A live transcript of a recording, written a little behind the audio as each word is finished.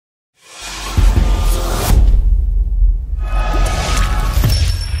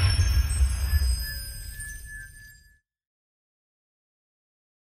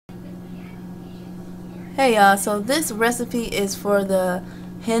Hey y'all, so this recipe is for the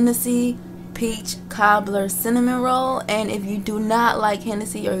Hennessy peach cobbler cinnamon roll, and if you do not like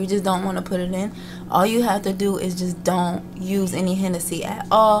Hennessy or you just don't want to put it in, all you have to do is just don't use any Hennessy at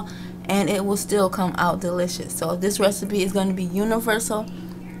all and it will still come out delicious. So this recipe is going to be universal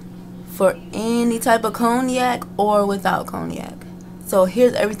for any type of cognac or without cognac. So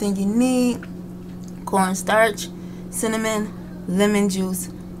here's everything you need: cornstarch, cinnamon, lemon juice,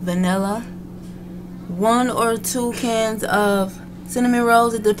 vanilla, 1 or 2 cans of cinnamon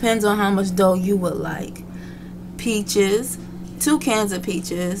rolls. It depends on how much dough you would like. Peaches, 2 cans of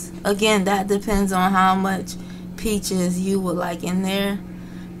peaches. Again, that depends on how much peaches you would like in there.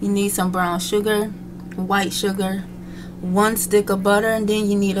 You need some brown sugar, white sugar, 1 stick of butter, and then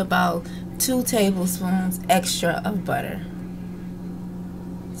you need about 2 tablespoons extra of butter.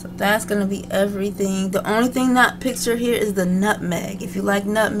 So that's going to be everything. The only thing not pictured here is the nutmeg. If you like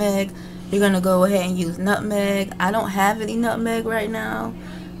nutmeg, you're going to go ahead and use nutmeg. I don't have any nutmeg right now,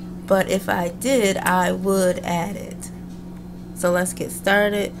 but if I did, I would add it. So let's get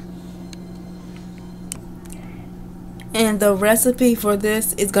started. And the recipe for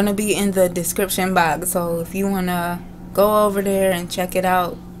this is going to be in the description box. So if you want to go over there and check it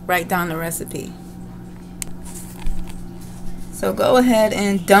out, write down the recipe. So go ahead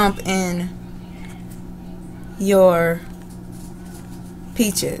and dump in your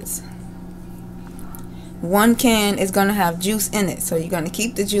peaches. 1 can is going to have juice in it, so you're going to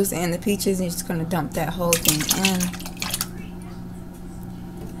keep the juice and the peaches, and you're just going to dump that whole thing in.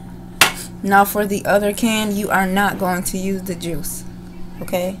 Now for the other can, you are not going to use the juice,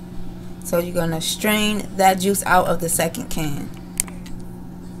 okay? So you're going to strain that juice out of the second can.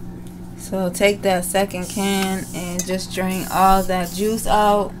 So take that second can and just drain all that juice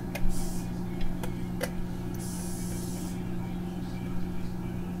out.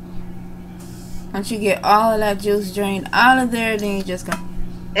 Once you get all of that juice drained out of there, then you just go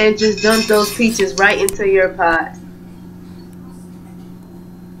and just dump those peaches right into your pot.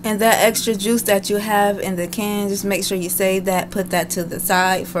 And that extra juice that you have in the can, just make sure you save that, put that to the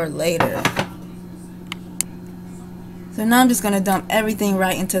side for later. So now I'm just going to dump everything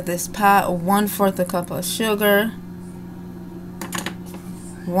right into this pot. 1/4 a cup of sugar,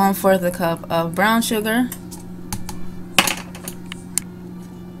 1/4 a cup of brown sugar,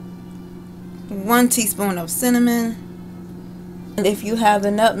 1 teaspoon of cinnamon, and if you have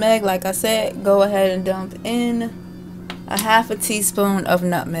the nutmeg, like I said, go ahead and dump in 1/2 teaspoon of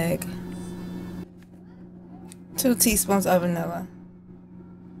nutmeg, 2 teaspoons of vanilla,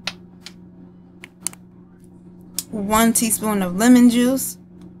 1 teaspoon of lemon juice,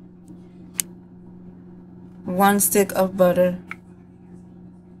 1 stick of butter.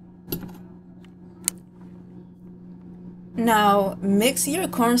 Now mix your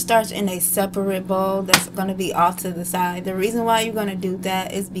cornstarch in a separate bowl that's going to be off to the side. The reason why you're going to do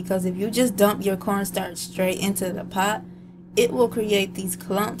that is because if you just dump your cornstarch straight into the pot, it will create these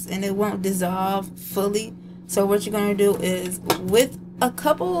clumps and it won't dissolve fully. So what you're going to do is, with a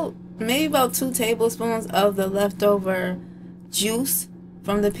couple, maybe about 2 tablespoons of the leftover juice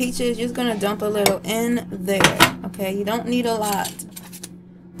from the peaches, you're just going to dump a little in there, okay? You don't need a lot.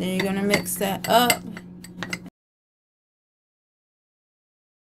 Then you're going to mix that up.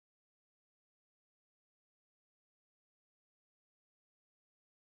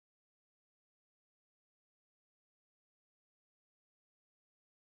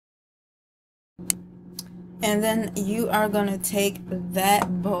 And then you are going to take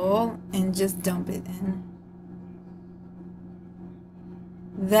that bowl and just dump it in.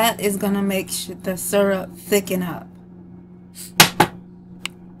 That is going to make the syrup thicken up.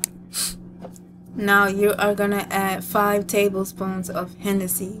 Now you are going to add 5 tablespoons of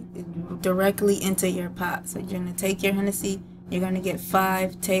Hennessy directly into your pot. So you're going to take your Hennessy, you're going to get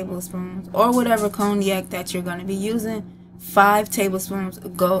 5 tablespoons, or whatever cognac that you're going to be using. 5 tablespoons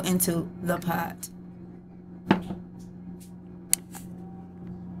go into the pot.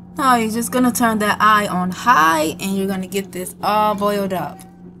 Now you're just going to turn that eye on high and you're going to get this all boiled up.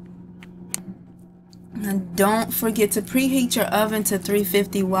 And don't forget to preheat your oven to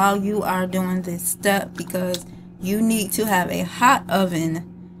 350 while you are doing this step, because you need to have a hot oven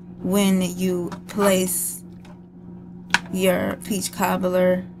when you place your peach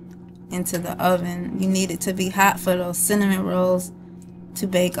cobbler into the oven. You need it to be hot for those cinnamon rolls to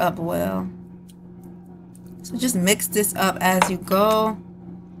bake up well. So just mix this up as you go.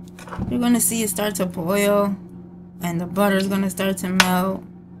 You're going to see it start to boil and the butter is going to start to melt.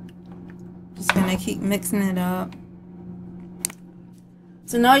 Just going to keep mixing it up.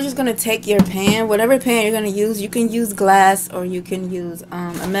 So now you're just going to take your pan, whatever pan you're going to use. You can use glass or you can use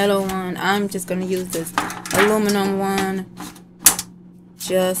a metal one. I'm just going to use this aluminum one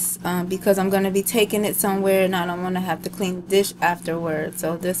just because I'm going to be taking it somewhere and I don't want to have to clean the dish afterwards.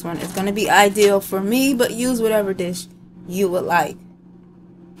 So this one is going to be ideal for me, but use whatever dish you would like.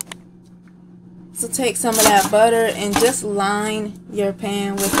 So take some of that butter and just line your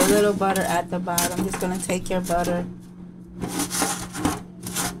pan with a little butter at the bottom. Just going to take your butter,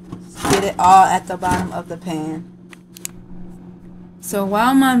 get it all at the bottom of the pan. So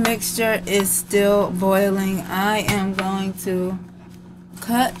while my mixture is still boiling, I am going to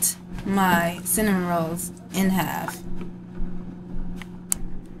cut my cinnamon rolls in half.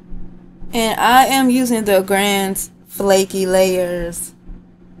 And I am using the Grand's flaky layers.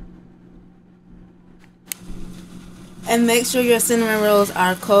 And make sure your cinnamon rolls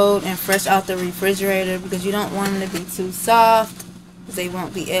are cold and fresh out the refrigerator because you don't want them to be too soft. They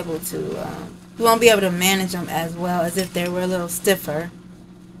won't be able to, you won't be able to manage them as well as if they were a little stiffer.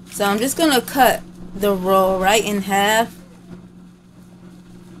 So I'm just going to cut the roll right in half.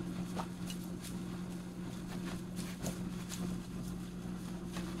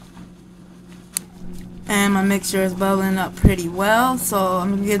 And my mixture is bubbling up pretty well, so I'm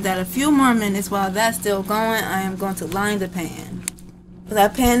going to give that a few more minutes. While that's still going, I am going to line the pan.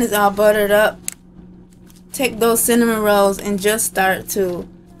 That pan is all buttered up. Take those cinnamon rolls and just start to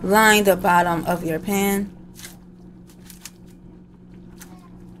line the bottom of your pan.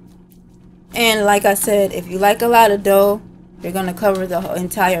 And like I said, if you like a lot of dough, you're going to cover the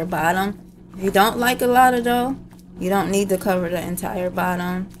entire bottom. If you don't like a lot of dough, you don't need to cover the entire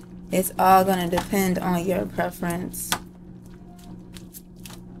bottom. It's all going to depend on your preference.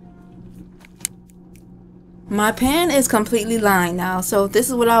 My pan is completely lined now, so this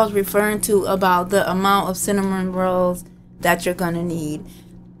is what I was referring to about the amount of cinnamon rolls that you're going to need.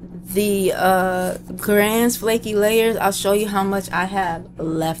 The Grand's flaky layers, I'll show you how much I have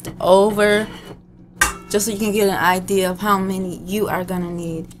left over, just so you can get an idea of how many you are going to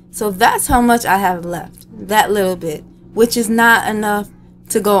need. So that's how much I have left, that little bit, which is not enough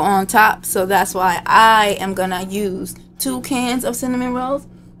to go on top, so that's why I am gonna use 2 cans of cinnamon rolls.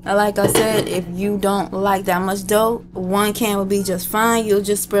 Now, like I said, if you don't like that much dough, 1 can will be just fine. You'll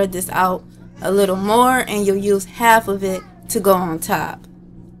just spread this out a little more and you'll use half of it to go on top.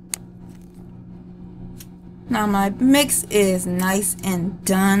 Now my mix is nice and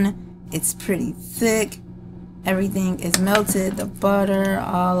done. It's pretty thick. Everything is melted, the butter,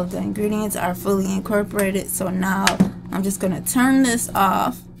 all of the ingredients are fully incorporated. So now I'm just going to turn this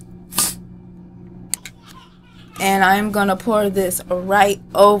off. And I'm going to pour this right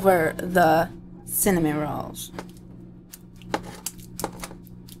over the cinnamon rolls.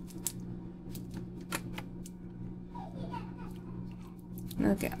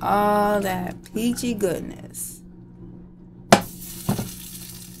 Look at all that peachy goodness.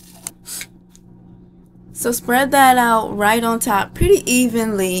 So spread that out right on top pretty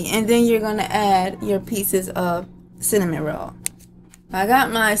evenly, and then you're going to add your pieces of cinnamon roll. I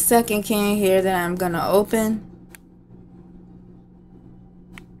got my second can here that I'm going to open.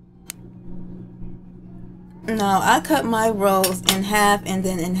 Now I cut my rolls in half and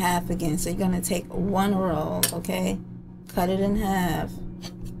then in half again. So you're going to take 1 roll, okay? Cut it in half.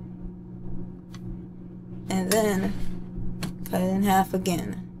 And then cut it in half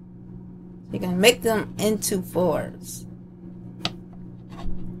again. You're going to make them into 4s.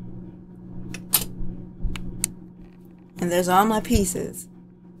 And there's all my pieces.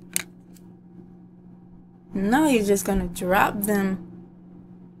 Now you're just going to drop them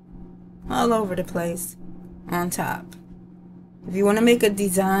all over the place on top. If you want to make a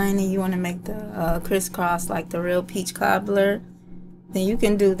design and you want to make the crisscross like the real peach cobbler, then you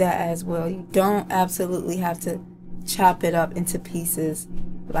can do that as well. You don't absolutely have to chop it up into pieces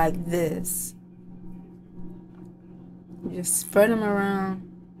like this. You just spread them around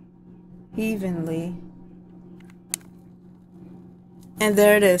evenly. And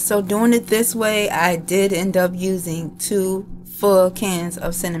there it is. So doing it this way, I did end up using 2 full cans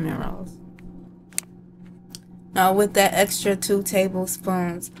of cinnamon rolls. Now with that extra 2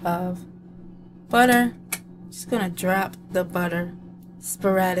 tablespoons of butter, just gonna drop the butter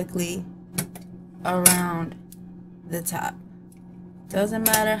sporadically around the top. Doesn't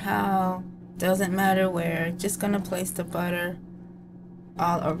matter how, doesn't matter where, just gonna place the butter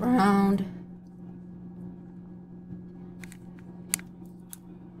all around.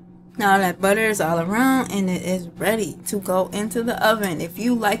 Now that butter is all around and it is ready to go into the oven. If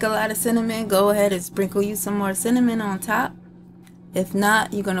you like a lot of cinnamon, go ahead and sprinkle you some more cinnamon on top. If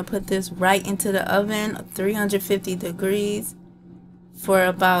not, you're going to put this right into the oven, 350 degrees for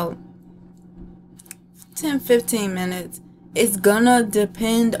about 10-15 minutes. It's gonna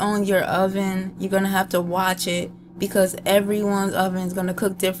depend on your oven. You're gonna have to watch it because everyone's oven is gonna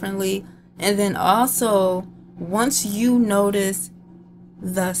cook differently. And then also, once you notice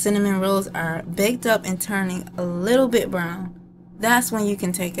the cinnamon rolls are baked up and turning a little bit brown, that's when you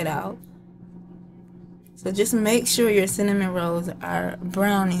can take it out. So just make sure your cinnamon rolls are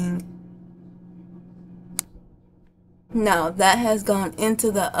browning. Now that has gone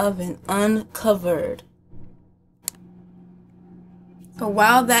into the oven uncovered. So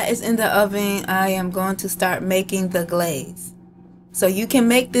while that is in the oven, I am going to start making the glaze. So you can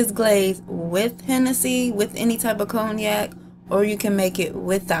make this glaze with Hennessy, with any type of cognac, or you can make it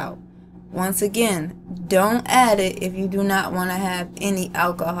without. Once again, don't add it if you do not want to have any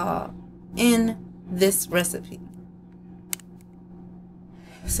alcohol in this recipe.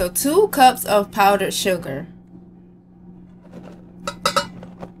 So 2 cups of powdered sugar.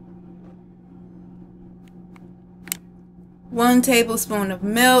 1 tablespoon of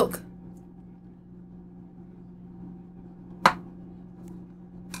milk.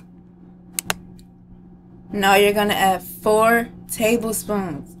 Now you're going to add 4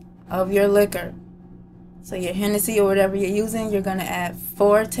 tablespoons of your liquor. So your Hennessy or whatever you're using, you're going to add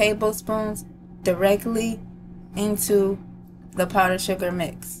 4 tablespoons directly into the powdered sugar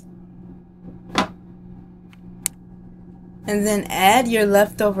mix. And then add your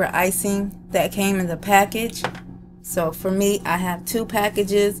leftover icing that came in the package. So for me, I have 2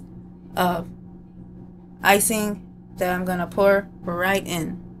 packages of icing that I'm going to pour right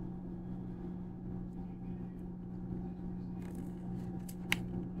in.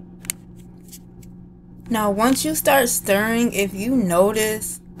 Now once you start stirring, if you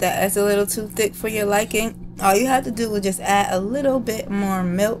notice that it's a little too thick for your liking, all you have to do is just add a little bit more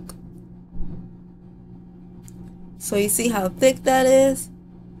milk. So you see how thick that is?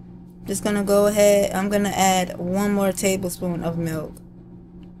 Just gonna go ahead, I'm gonna add 1 more tablespoon of milk.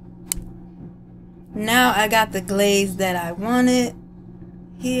 Now I got the glaze that I wanted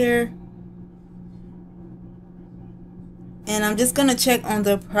here. And I'm just gonna check on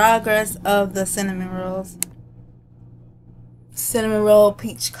the progress of the cinnamon rolls. Cinnamon roll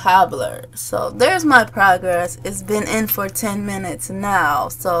peach cobbler. So there's my progress. It's been in for 10 minutes now.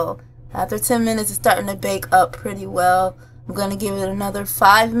 So after 10 minutes, it's starting to bake up pretty well. I'm gonna give it another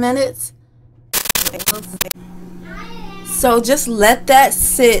 5 minutes. So just let that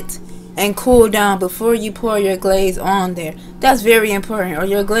sit and cool down before you pour your glaze on there. That's very important, or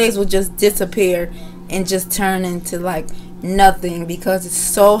your glaze will just disappear and just turn into like nothing because it's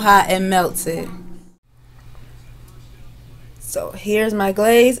so hot and melts it. So here's my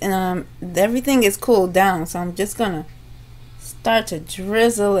glaze, and everything is cooled down, so I'm just gonna start to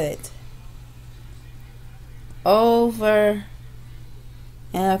drizzle it over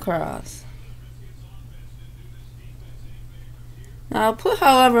and across. Now put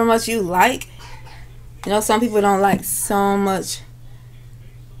however much you like. You know, some people don't like so much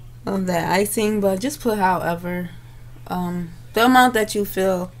of that icing, but just put however the amount that you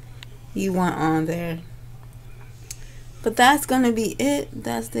feel you want on there. But that's gonna be it.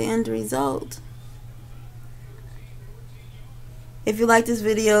 That's the end result. If you like this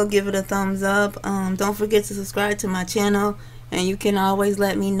video, give it a thumbs up. Don't forget to subscribe to my channel, and you can always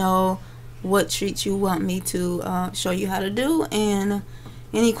let me know what treats you want me to show you how to do, and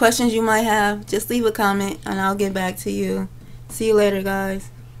any questions you might have, just leave a comment and I'll get back to you. See you later, guys.